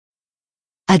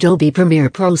Adobe Premiere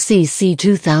Pro CC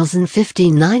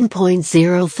 2015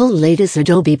 9.0 Full latest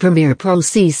Adobe Premiere Pro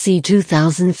CC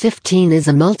 2015 is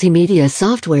a multimedia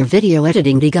software video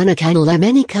editing begun channel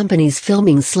many companies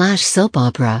filming / soap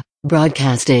opera,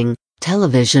 broadcasting,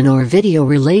 television or video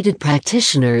related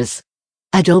practitioners.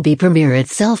 Adobe Premiere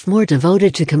itself more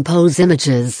devoted to compose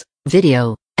images,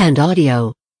 video, and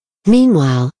audio.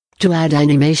 Meanwhile, to add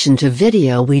animation to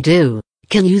video we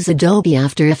can use Adobe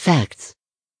After Effects.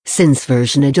 Since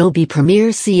version Adobe Premiere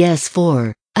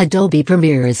CS4, Adobe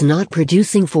Premiere is not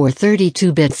producing for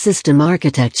 32-bit system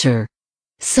architecture.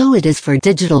 So it is for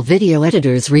digital video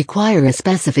editors require a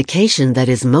specification that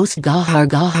is most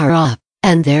gahar up,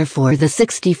 and therefore the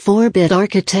 64-bit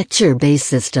architecture-based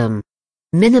system.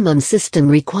 Minimum system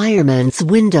requirements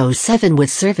Windows 7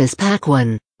 with Service Pack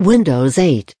 1, Windows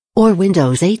 8, or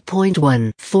Windows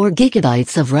 8.1, 4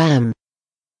 GB of RAM.